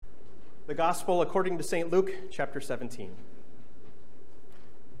The Gospel according to St. Luke, chapter 17.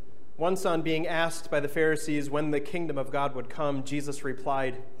 Once on being asked by the Pharisees when the kingdom of God would come, Jesus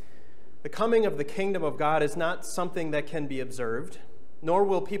replied, "The coming of the kingdom of God is not something that can be observed, nor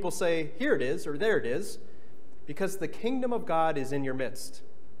will people say, 'Here it is,' or 'There it is,' because the kingdom of God is in your midst."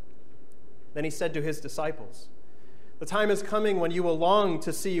 Then he said to his disciples, "The time is coming when you will long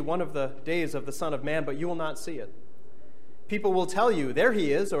to see one of the days of the Son of Man, but you will not see it. People will tell you, 'There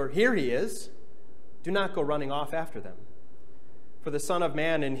he is,' or 'Here he is.' Do not go running off after them. For the Son of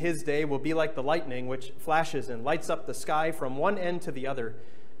Man in his day will be like the lightning which flashes and lights up the sky from one end to the other.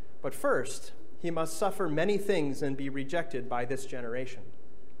 But first, he must suffer many things and be rejected by this generation.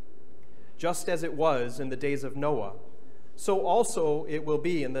 Just as it was in the days of Noah, so also it will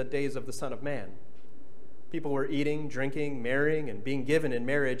be in the days of the Son of Man. People were eating, drinking, marrying, and being given in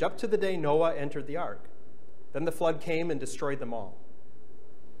marriage up to the day Noah entered the ark. Then the flood came and destroyed them all.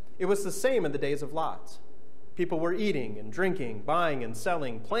 It was the same in the days of Lot. People were eating and drinking, buying and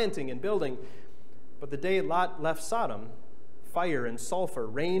selling, planting and building. But the day Lot left Sodom, fire and sulfur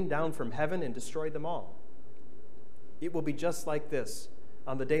rained down from heaven and destroyed them all. It will be just like this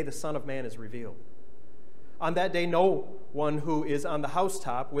on the day the Son of Man is revealed. On that day, no one who is on the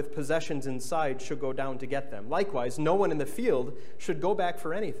housetop with possessions inside should go down to get them. Likewise, no one in the field should go back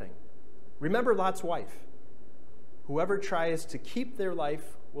for anything. Remember Lot's wife. Whoever tries to keep their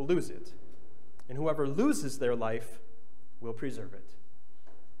life will lose it, and whoever loses their life will preserve it."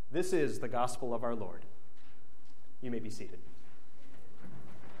 This is the gospel of our Lord. You may be seated.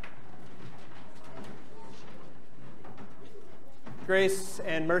 Grace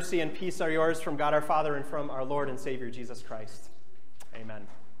and mercy and peace are yours from God our Father and from our Lord and Savior Jesus Christ. Amen.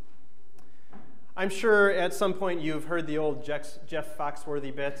 I'm sure at some point you've heard the old Jeff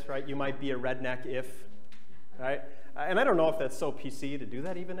Foxworthy bit, right? You might be a redneck if, right? And I don't know if that's so PC to do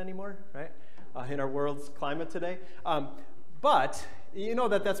that even anymore, right? In our world's climate today. But you know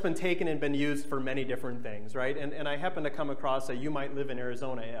that's been taken and been used for many different things, right? And I happen to come across a "you might live in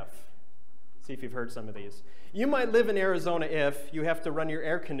Arizona if." See if you've heard some of these. You might live in Arizona if you have to run your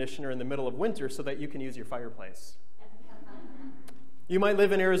air conditioner in the middle of winter so that you can use your fireplace. You might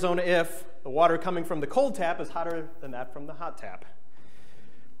live in Arizona if the water coming from the cold tap is hotter than that from the hot tap.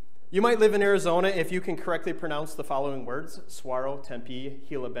 You might live in Arizona if you can correctly pronounce the following words: Saguaro, Tempe,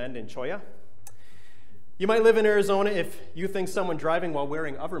 Gila Bend, and Cholla. You might live in Arizona if you think someone driving while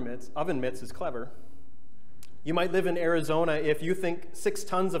wearing oven mitts is clever. You might live in Arizona if you think 6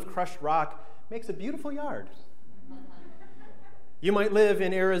 tons of crushed rock makes a beautiful yard. You might live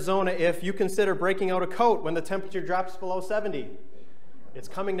in Arizona if you consider breaking out a coat when the temperature drops below 70. It's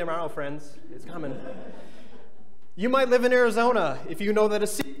coming tomorrow, friends. It's coming. You might live in Arizona if you know that a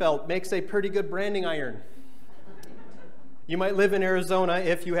seatbelt makes a pretty good branding iron. You might live in Arizona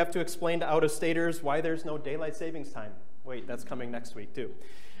if you have to explain to out-of-staters why there's no daylight savings time. Wait, that's coming next week too.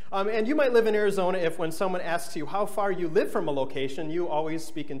 And you might live in Arizona if when someone asks you how far you live from a location, you always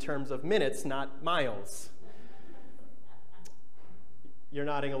speak in terms of minutes, not miles. You're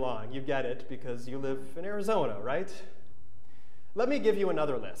nodding along. You get it because you live in Arizona, right? Let me give you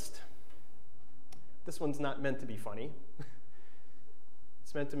another list. This one's not meant to be funny.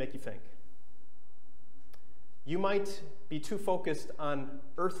 It's meant to make you think. You might be too focused on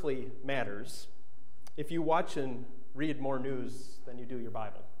earthly matters if you watch and read more news than you do your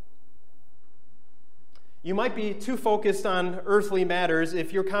Bible. You might be too focused on earthly matters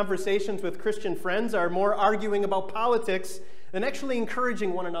if your conversations with Christian friends are more arguing about politics than actually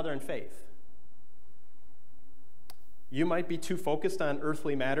encouraging one another in faith. You might be too focused on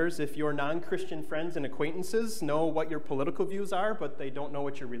earthly matters if your non-Christian friends and acquaintances know what your political views are, but they don't know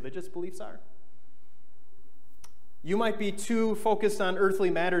what your religious beliefs are. You might be too focused on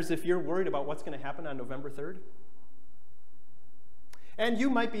earthly matters if you're worried about what's going to happen on November 3rd. And you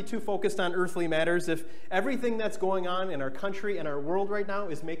might be too focused on earthly matters if everything that's going on in our country and our world right now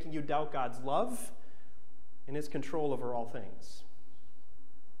is making you doubt God's love and his control over all things.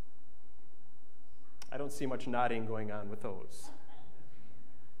 I don't see much nodding going on with those.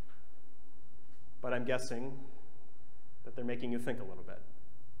 But I'm guessing that they're making you think a little bit.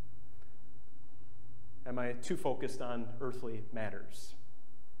 Am I too focused on earthly matters?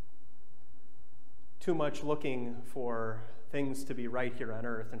 Too much looking for things to be right here on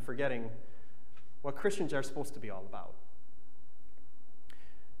earth and forgetting what Christians are supposed to be all about?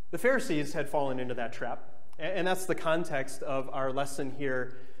 The Pharisees had fallen into that trap, and that's the context of our lesson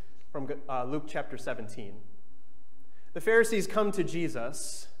here from Luke chapter 17. The Pharisees come to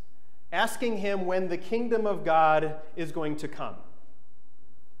Jesus, asking him when the kingdom of God is going to come.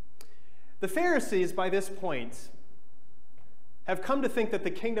 The Pharisees, by this point, have come to think that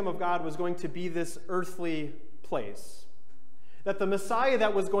the kingdom of God was going to be this earthly place. That the Messiah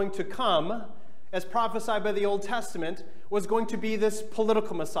that was going to come, as prophesied by the Old Testament, was going to be this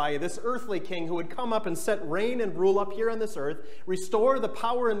political Messiah, this earthly king who would come up and set reign and rule up here on this earth, restore the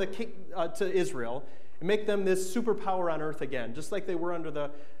power in to Israel, and make them this superpower on earth again, just like they were under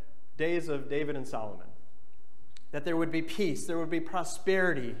the days of David and Solomon. That there would be peace, there would be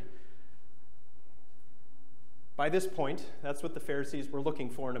prosperity. By this point, that's what the Pharisees were looking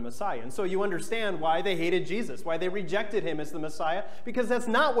for in a Messiah. And so you understand why they hated Jesus, why they rejected him as the Messiah, because that's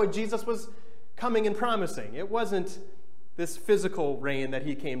not what Jesus was coming and promising. It wasn't this physical reign that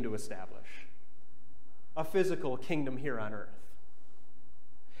he came to establish, a physical kingdom here on earth.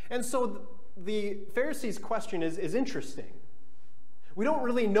 And so the Pharisees' question is interesting. We don't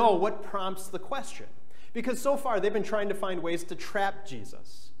really know what prompts the question, because so far they've been trying to find ways to trap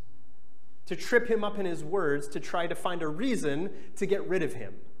Jesus, to trip him up in his words, to try to find a reason to get rid of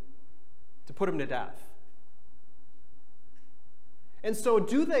him, to put him to death. And so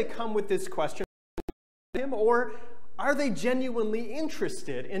do they come with this question to him, or are they genuinely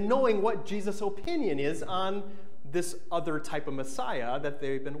interested in knowing what Jesus' opinion is on this other type of Messiah that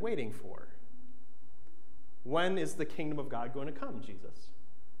they've been waiting for? When is the kingdom of God going to come, Jesus?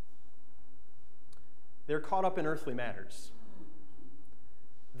 They're caught up in earthly matters.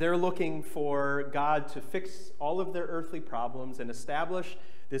 They're looking for God to fix all of their earthly problems and establish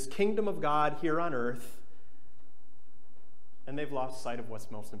this kingdom of God here on earth, and they've lost sight of what's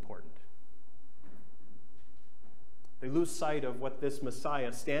most important. They lose sight of what this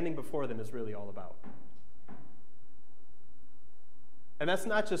Messiah standing before them is really all about. And that's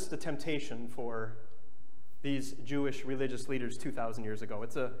not just a temptation for these Jewish religious leaders 2,000 years ago.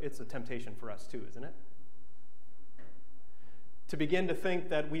 It's a temptation for us too, isn't it? To begin to think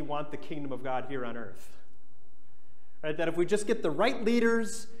that we want the kingdom of God here on earth. Right? That if we just get the right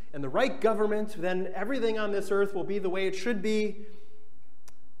leaders and the right government, then everything on this earth will be the way it should be,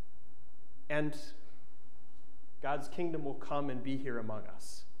 and God's kingdom will come and be here among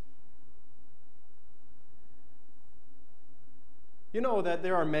us. You know that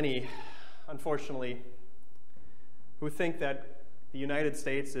there are many, unfortunately, who think that the United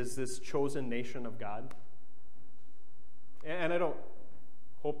States is this chosen nation of God. And I don't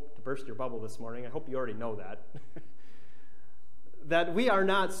hope to burst your bubble this morning. I hope you already know that. That we are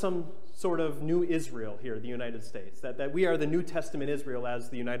not some sort of new Israel here, the United States. That we are the New Testament Israel as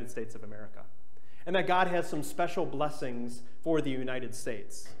the United States of America. And that God has some special blessings for the United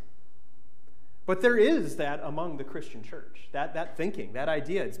States. But there is that among the Christian church, that thinking, that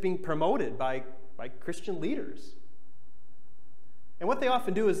idea. It's being promoted by Christian leaders. And what they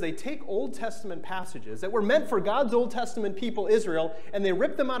often do is they take Old Testament passages that were meant for God's Old Testament people, Israel, and they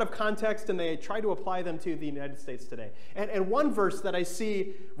rip them out of context and they try to apply them to the United States today. And one verse that I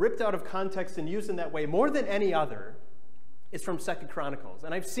see ripped out of context and used in that way more than any other is from 2 Chronicles.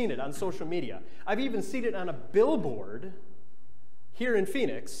 And I've seen it on social media. I've even seen it on a billboard here in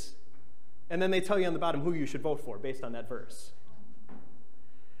Phoenix, and then they tell you on the bottom who you should vote for based on that verse.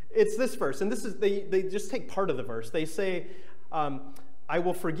 It's this verse, and this is they just take part of the verse. They say, I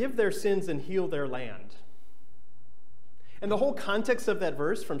will forgive their sins and heal their land. And the whole context of that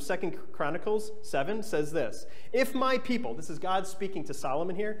verse from 2 Chronicles 7 says this: if my people, this is God speaking to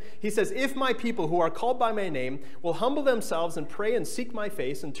Solomon here, he says, if my people who are called by my name will humble themselves and pray and seek my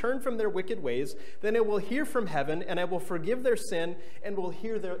face and turn from their wicked ways, then I will hear from heaven and I will forgive their sin and will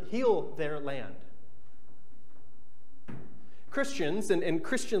heal their land. Christians and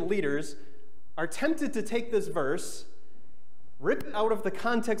Christian leaders are tempted to take this verse, rip it out of the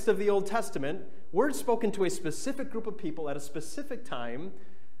context of the Old Testament, words spoken to a specific group of people at a specific time,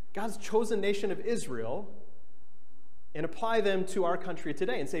 God's chosen nation of Israel, and apply them to our country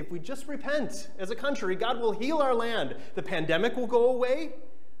today and say, if we just repent as a country, God will heal our land. The pandemic will go away,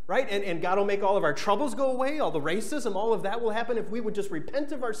 right? And God will make all of our troubles go away, all the racism, all of that will happen. If we would just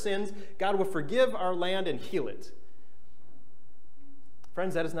repent of our sins, God will forgive our land and heal it.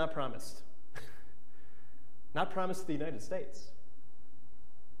 Friends, that is not promised. Not promised to the United States.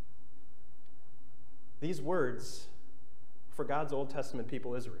 These words for God's Old Testament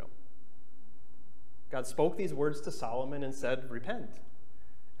people, Israel. God spoke these words to Solomon and said, repent,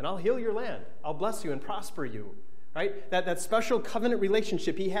 and I'll heal your land. I'll bless you and prosper you, right? That special covenant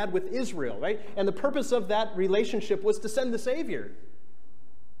relationship he had with Israel, right? And the purpose of that relationship was to send the Savior.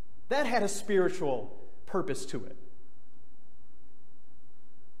 That had a spiritual purpose to it.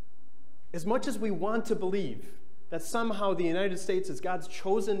 As much as we want to believe that somehow the United States is God's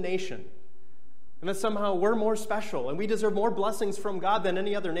chosen nation, and that somehow we're more special and we deserve more blessings from God than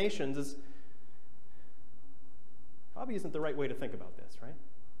any other nations, probably isn't the right way to think about this, right?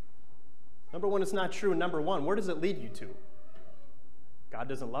 Number one, it's not true. And number one, where does it lead you to? God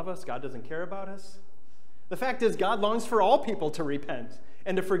doesn't love us. God doesn't care about us. The fact is, God longs for all people to repent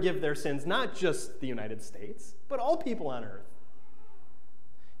and to forgive their sins, not just the United States, but all people on earth.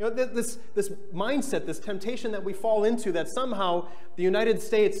 You know, this mindset, this temptation that we fall into, that somehow the United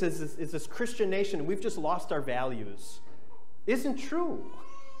States is this Christian nation and we've just lost our values, isn't true.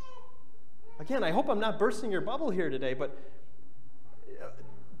 Again, I hope I'm not bursting your bubble here today, but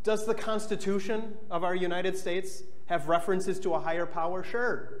does the Constitution of our United States have references to a higher power?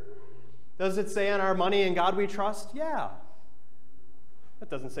 Sure. Does it say on our money, in God we trust? Yeah. That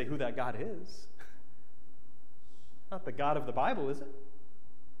doesn't say who that God is. Not the God of the Bible, is it?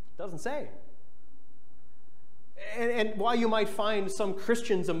 It doesn't say. And while you might find some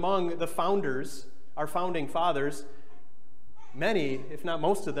Christians among the founders, our founding fathers, many, if not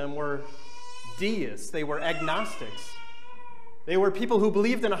most of them, were deists. They were agnostics. They were people who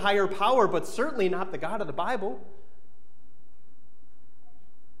believed in a higher power, but certainly not the God of the Bible.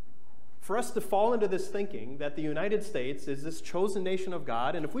 For us to fall into this thinking that the United States is this chosen nation of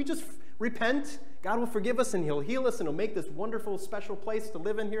God, and if we just repent, God will forgive us and He'll heal us and He'll make this wonderful, special place to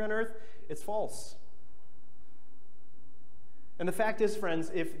live in here on earth, it's false. And the fact is,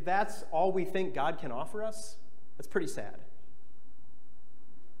 friends, if that's all we think God can offer us, that's pretty sad.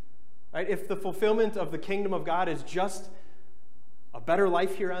 Right? If the fulfillment of the kingdom of God is just a better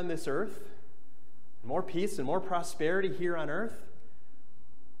life here on this earth, more peace and more prosperity here on earth,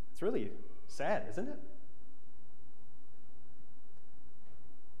 it's really sad, isn't it?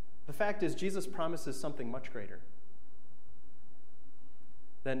 The fact is, Jesus promises something much greater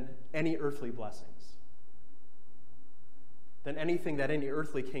than any earthly blessings, than anything that any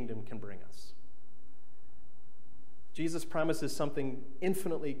earthly kingdom can bring us. Jesus promises something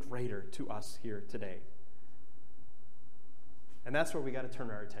infinitely greater to us here today. And that's where we got to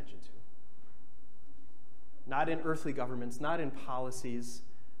turn our attention to. Not in earthly governments, not in policies,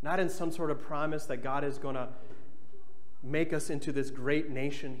 not in some sort of promise that God is going to make us into this great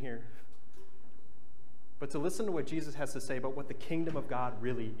nation here, but to listen to what Jesus has to say about what the kingdom of God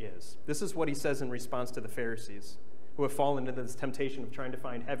really is. This is what He says in response to the Pharisees who have fallen into this temptation of trying to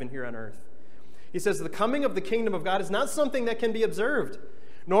find heaven here on earth. He says, the coming of the kingdom of God is not something that can be observed,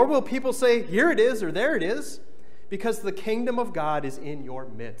 nor will people say, here it is or there it is, because the kingdom of God is in your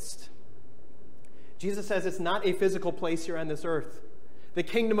midst. Jesus says it's not a physical place here on this earth. The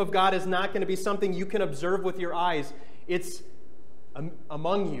kingdom of God is not going to be something you can observe with your eyes. It's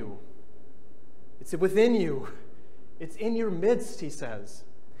among you. It's within you. It's in your midst, He says.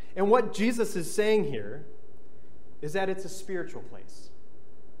 And what Jesus is saying here is that it's a spiritual place.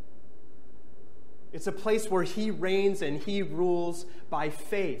 It's a place where He reigns and He rules by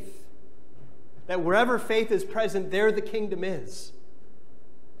faith. That wherever faith is present, there the kingdom is.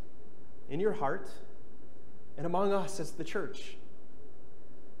 In your heart and among us as the church.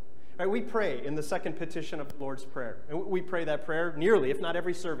 Right, we pray in the second petition of the Lord's Prayer. And we pray that prayer nearly, if not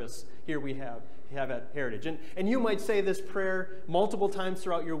every service here we have at Heritage. And you might say this prayer multiple times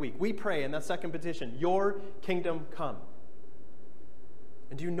throughout your week. We pray in that second petition, your kingdom come.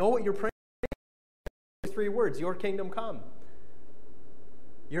 And do you know what you're praying? 3 words, your kingdom come.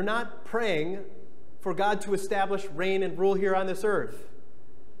 You're not praying for God to establish reign and rule here on this earth,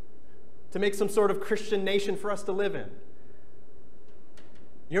 to make some sort of Christian nation for us to live in.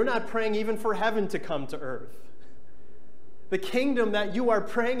 You're not praying even for heaven to come to earth. The kingdom that you are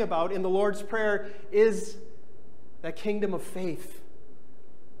praying about in the Lord's Prayer is that kingdom of faith,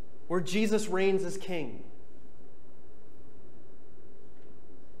 where Jesus reigns as king.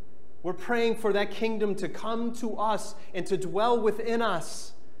 We're praying for that kingdom to come to us and to dwell within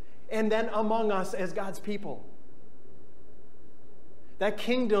us and then among us as God's people. That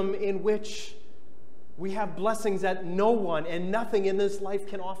kingdom in which we have blessings that no one and nothing in this life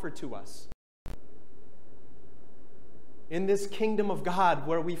can offer to us. In this kingdom of God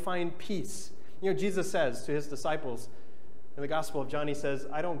where we find peace. You know, Jesus says to His disciples in the Gospel of John, He says,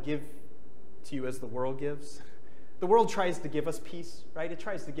 I don't give to you as the world gives. The world tries to give us peace, right? It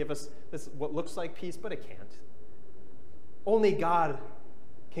tries to give us this what looks like peace, but it can't. Only God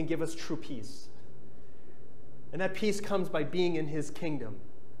can give us true peace. And that peace comes by being in His kingdom.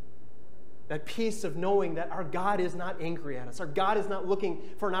 That peace of knowing that our God is not angry at us. Our God is not looking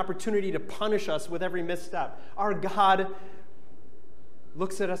for an opportunity to punish us with every misstep. Our God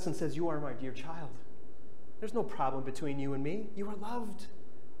looks at us and says, you are my dear child. There's no problem between you and me. You are loved.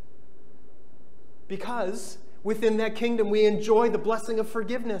 Because within that kingdom we enjoy the blessing of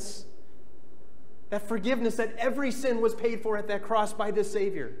forgiveness. That forgiveness that every sin was paid for at that cross by this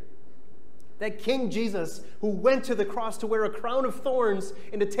Savior. That King Jesus who went to the cross to wear a crown of thorns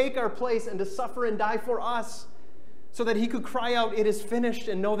and to take our place and to suffer and die for us so that he could cry out, "It is finished,"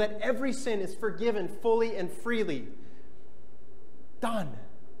 and know that every sin is forgiven fully and freely. Done.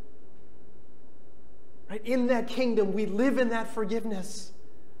 Right? In that kingdom, we live in that forgiveness.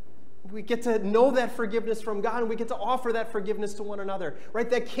 We get to know that forgiveness from God, and we get to offer that forgiveness to one another. Right?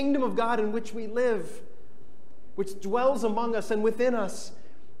 That kingdom of God in which we live, which dwells among us and within us,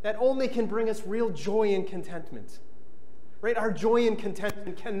 that only can bring us real joy and contentment. Right? Our joy and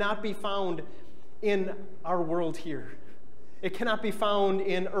contentment cannot be found in our world here. It cannot be found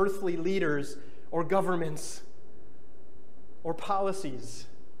in earthly leaders or governments or policies.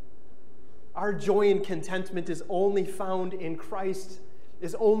 Our joy and contentment is only found in Christ,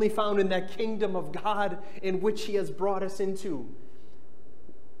 is only found in that kingdom of God in which he has brought us into.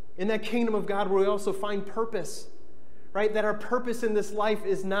 In that kingdom of God where we also find purpose, right? That our purpose in this life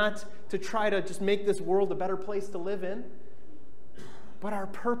is not to try to just make this world a better place to live in, but our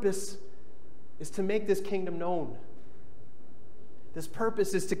purpose is to make this kingdom known. This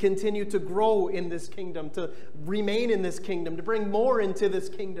purpose is to continue to grow in this kingdom, to remain in this kingdom, to bring more into this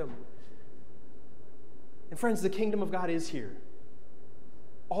kingdom. And friends, the kingdom of God is here.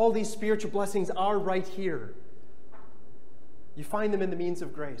 All these spiritual blessings are right here. You find them in the means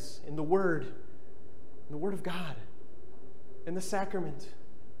of grace, in the Word of God, in the sacrament.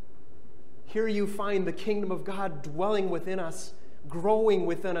 Here you find the kingdom of God dwelling within us, growing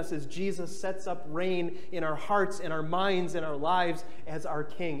within us as Jesus sets up reign in our hearts and our minds and our lives as our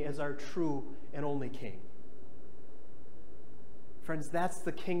King, as our true and only King. Friends, that's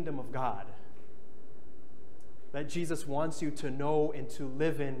the kingdom of God that Jesus wants you to know and to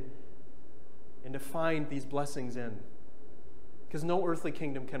live in and to find these blessings in, because no earthly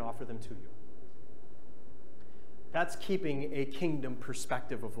kingdom can offer them to you. That's keeping a kingdom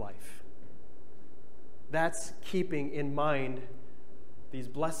perspective of life. That's keeping in mind these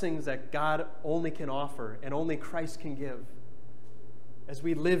blessings that God only can offer and only Christ can give as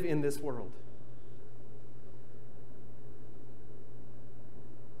we live in this world.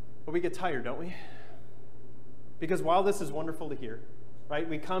 But we get tired, don't we? Because while this is wonderful to hear, right,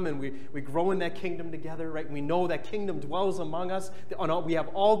 we come and we grow in that kingdom together, right? We know that kingdom dwells among us. We have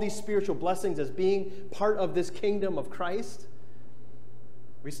all these spiritual blessings as being part of this kingdom of Christ.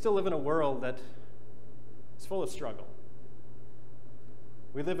 We still live in a world that is full of struggle.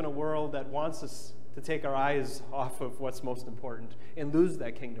 We live in a world that wants us to take our eyes off of what's most important and lose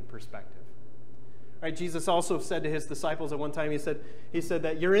that kingdom perspective. Right? Jesus also said to his disciples at one time, he said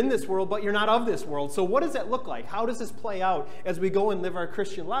that you're in this world, but you're not of this world. So what does that look like? How does this play out as we go and live our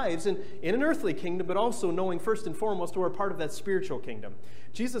Christian lives in an earthly kingdom, but also knowing first and foremost we're a part of that spiritual kingdom?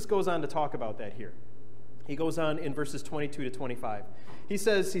 Jesus goes on to talk about that here. He goes on in verses 22 to 25. He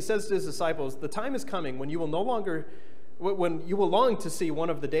says to his disciples, "The time is coming when you will long to see one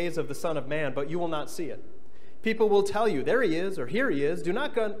of the days of the Son of Man, but you will not see it. People will tell you, 'There he is,' or 'Here he is.' Do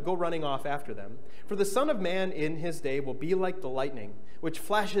not go running off after them. For the Son of Man in his day will be like the lightning, which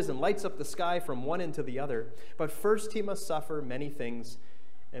flashes and lights up the sky from one end to the other. But first he must suffer many things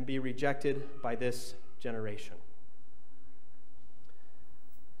and be rejected by this generation."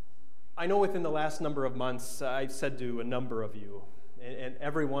 I know within the last number of months, I've said to a number of you, and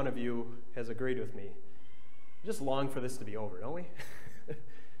every one of you has agreed with me, we just long for this to be over, don't we?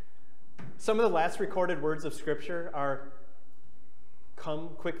 Some of the last recorded words of Scripture are, "Come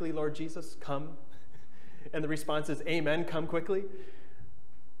quickly, Lord Jesus, come." And the response is, "Amen, come quickly."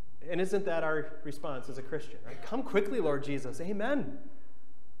 And isn't that our response as a Christian, right? Come quickly, Lord Jesus, amen.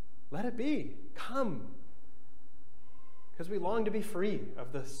 Let it be, come. Because we long to be free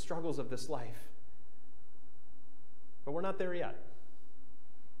of the struggles of this life. But we're not there yet.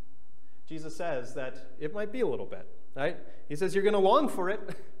 Jesus says that it might be a little bit, right? He says you're going to long for it,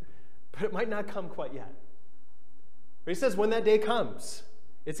 but it might not come quite yet. But he says when that day comes,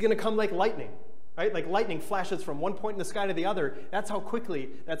 it's going to come like lightning, right? Like lightning flashes from one point in the sky to the other. That's how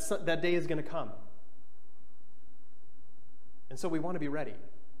quickly that day is going to come. And so we want to be ready.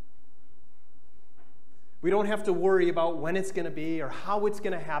 We don't have to worry about when it's going to be or how it's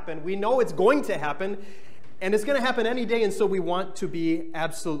going to happen. We know it's going to happen, and it's going to happen any day, and so we want to be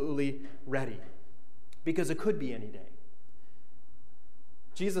absolutely ready because it could be any day.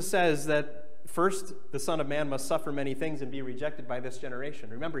 Jesus says that first the Son of Man must suffer many things and be rejected by this generation.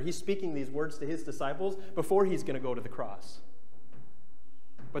 Remember, he's speaking these words to his disciples before he's going to go to the cross.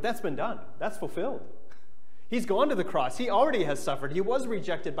 But that's been done. That's fulfilled. He's gone to the cross. He already has suffered. He was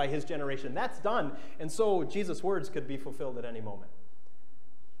rejected by his generation. That's done. And so Jesus' words could be fulfilled at any moment.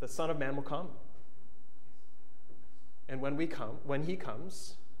 The Son of Man will come. And when he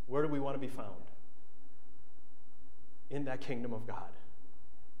comes, Where do we want to be found? In that kingdom of God.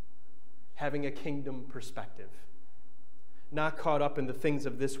 Having a kingdom perspective. Not caught up in the things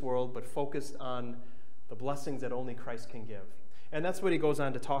of this world, but focused on the blessings that only Christ can give. And that's what he goes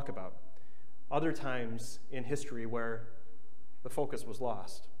on to talk about. Other times in history where the focus was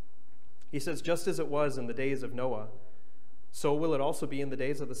lost. He says, just as it was in the days of Noah, so will it also be in the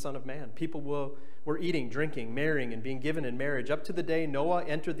days of the Son of Man. People were eating, drinking, marrying, and being given in marriage up to the day Noah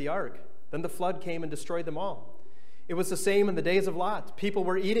entered the ark. Then the flood came and destroyed them all. It was the same in the days of Lot. People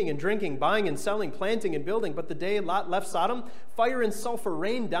were eating and drinking, buying and selling, planting and building. But the day Lot left Sodom, fire and sulfur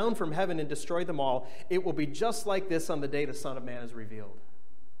rained down from heaven and destroyed them all. It will be just like this on the day the Son of Man is revealed.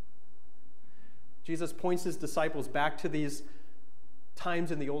 Jesus points his disciples back to these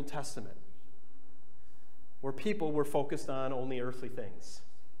times in the Old Testament where people were focused on only earthly things,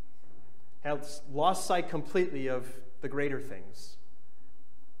 had lost sight completely of the greater things.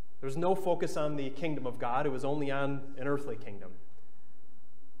 There was no focus on the kingdom of God. It was only on an earthly kingdom.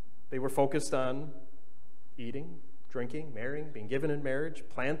 They were focused on eating, drinking, marrying, being given in marriage,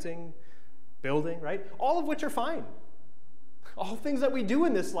 planting, building, right? All of which are fine. All things that we do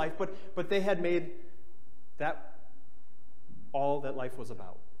in this life, but they had made that all that life was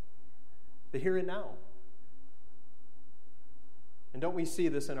about. The here and now. And don't we see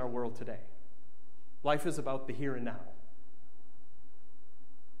this in our world today? Life is about the here and now.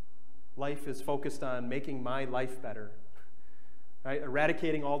 Life is focused on making my life better, right?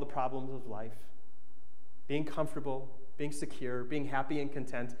 Eradicating all the problems of life, being comfortable, being secure, being happy and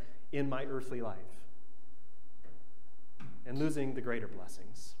content in my earthly life, and losing the greater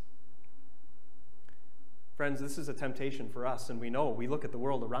blessings. Friends, this is a temptation for us, and we know, we look at the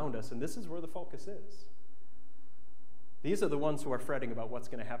world around us, and this is where the focus is. These are the ones who are fretting about what's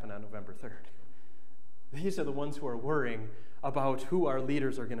going to happen on November 3rd. These are the ones who are worrying about who our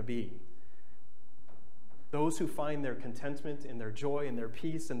leaders are going to be. Those who find their contentment and their joy and their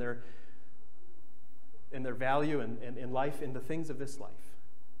peace and their value and in life in the things of this life.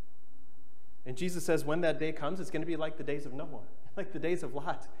 And Jesus says when that day comes, it's going to be like the days of Noah, like the days of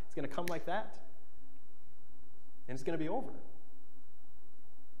Lot. It's going to come like that. And it's going to be over.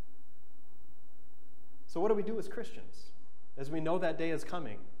 So what do we do as Christians as we know that day is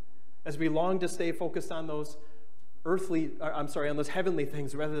coming? As we long to stay focused on those on those heavenly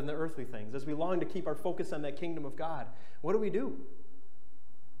things rather than the earthly things, as we long to keep our focus on that kingdom of God, what do?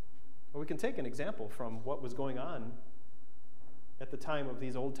 Well, we can take an example from what was going on at the time of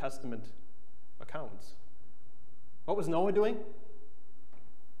these Old Testament accounts. What was Noah doing?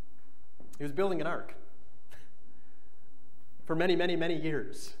 He was building an ark for many, many, many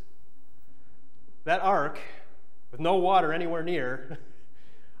years. That ark, with no water anywhere near,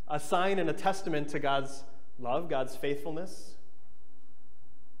 a sign and a testament to God's love, God's faithfulness,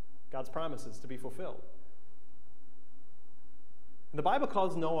 God's promises to be fulfilled. And the Bible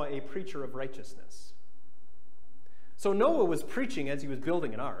calls Noah a preacher of righteousness. So Noah was preaching as he was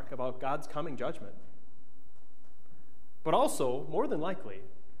building an ark about God's coming judgment. But also, more than likely,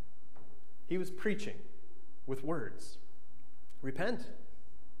 he was preaching with words. Repent.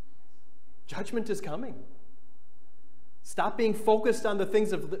 Judgment is coming. Stop being focused on the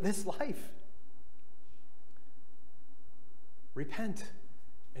things of this life. Repent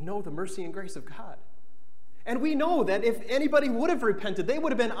and know the mercy and grace of God. And we know that if anybody would have repented, they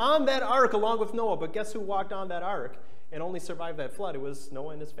would have been on that ark along with Noah. But guess who walked on that ark and only survived that flood? It was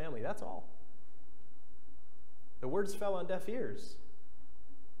Noah and his family. That's all. The words fell on deaf ears.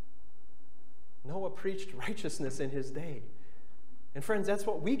 Noah preached righteousness in his day. And friends, that's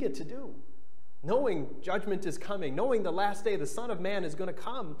what we get to do. Knowing judgment is coming, knowing the last day the Son of Man is going to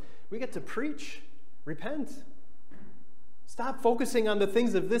come, we get to preach, repent. Stop focusing on the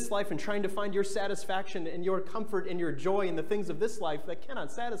things of this life and trying to find your satisfaction and your comfort and your joy in the things of this life that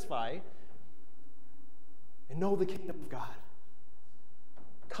cannot satisfy. And know the kingdom of God.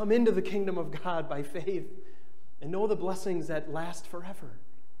 Come into the kingdom of God by faith and know the blessings that last forever.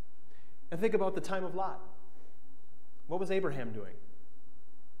 And think about the time of Lot. What was Abraham doing?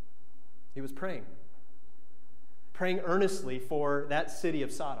 He was praying earnestly for that city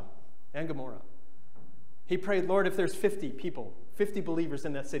of Sodom and Gomorrah. He prayed, Lord, if there's 50 people, 50 believers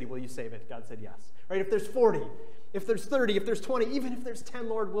in that city, will you save it? God said yes. Right? If there's 40, if there's 30, if there's 20, even if there's 10,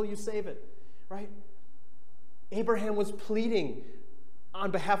 Lord, will you save it? Right? Abraham was pleading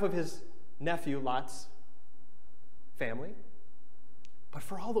on behalf of his nephew Lot's family, but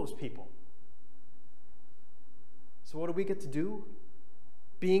for all those people. So what do we get to do?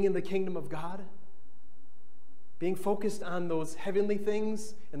 Being in the kingdom of God, being focused on those heavenly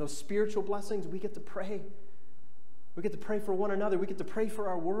things and those spiritual blessings, we get to pray. We get to pray for one another. We get to pray for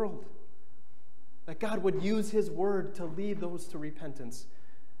our world. That God would use his word to lead those to repentance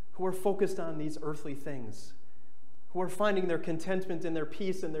who are focused on these earthly things, who are finding their contentment and their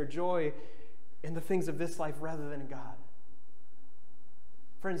peace and their joy in the things of this life rather than in God.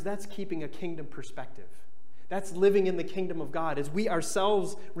 Friends, that's keeping a kingdom perspective. That's living in the kingdom of God as we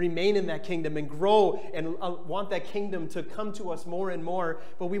ourselves remain in that kingdom and grow and want that kingdom to come to us more and more,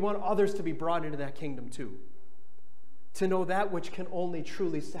 but we want others to be brought into that kingdom too. To know that which can only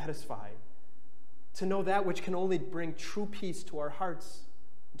truly satisfy. To know that which can only bring true peace to our hearts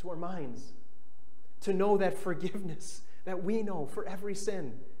and to our minds. To know that forgiveness that we know for every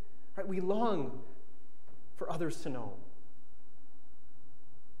sin. Right? We long for others to know.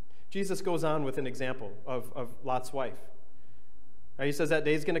 Jesus goes on with an example of Lot's wife. Right? He says that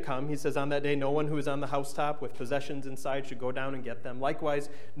day is going to come. He says on that day, no one who is on the housetop with possessions inside should go down and get them. Likewise,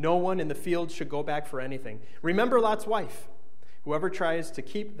 no one in the field should go back for anything. Remember Lot's wife. Whoever tries to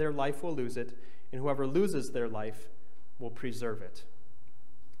keep their life will lose it, and whoever loses their life will preserve it.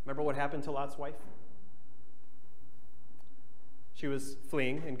 Remember what happened to Lot's wife? She was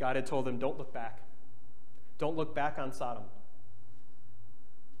fleeing, and God had told him, don't look back. Don't look back on Sodom.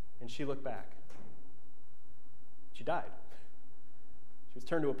 And she looked back. She died. She was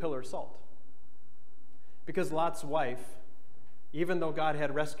turned to a pillar of salt. Because Lot's wife, even though God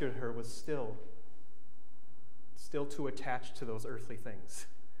had rescued her, was still too attached to those earthly things.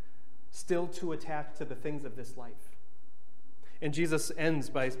 Still too attached to the things of this life. And Jesus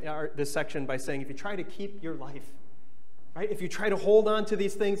ends this section by saying, if you try to keep your life, right? If you try to hold on to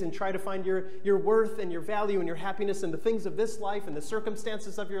these things and try to find your worth and your value and your happiness in the things of this life and the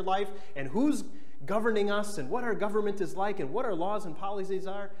circumstances of your life and who's governing us and what our government is like and what our laws and policies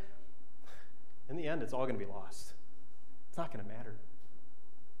are, in the end, it's all going to be lost. It's not going to matter.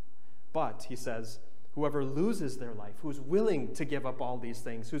 But, he says, whoever loses their life, who's willing to give up all these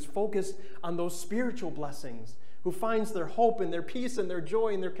things, who's focused on those spiritual blessings, who finds their hope and their peace and their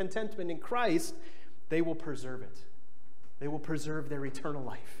joy and their contentment in Christ, they will preserve it. They will preserve their eternal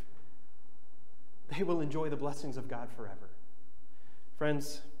life. They will enjoy the blessings of God forever.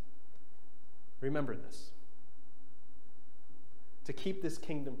 Friends, remember this. To keep this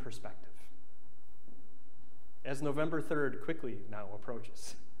kingdom perspective, as November 3rd quickly now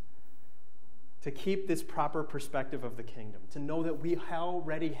approaches, to keep this proper perspective of the kingdom, to know that we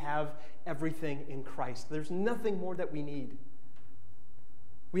already have everything in Christ. There's nothing more that we need.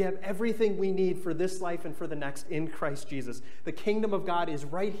 We have everything we need for this life and for the next in Christ Jesus. The kingdom of God is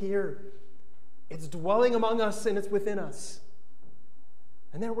right here. It's dwelling among us and it's within us.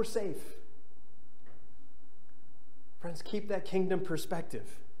 And there we're safe. Friends, keep that kingdom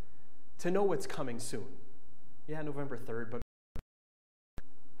perspective to know what's coming soon. Yeah, November 3rd, but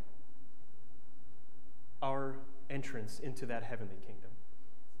our entrance into that heavenly kingdom.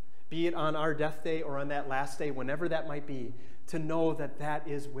 Be it on our death day or on that last day, whenever that might be, to know that that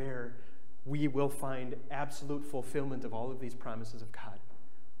is where we will find absolute fulfillment of all of these promises of God.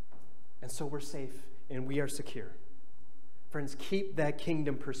 And so we're safe and we are secure. Friends, keep that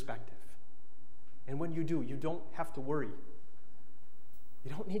kingdom perspective. And when you do, you don't have to worry.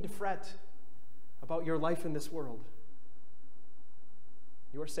 You don't need to fret about your life in this world.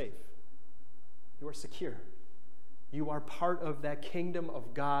 You are safe. You are secure. You are part of that kingdom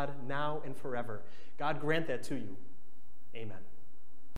of God now and forever. God grant that to you. Amen.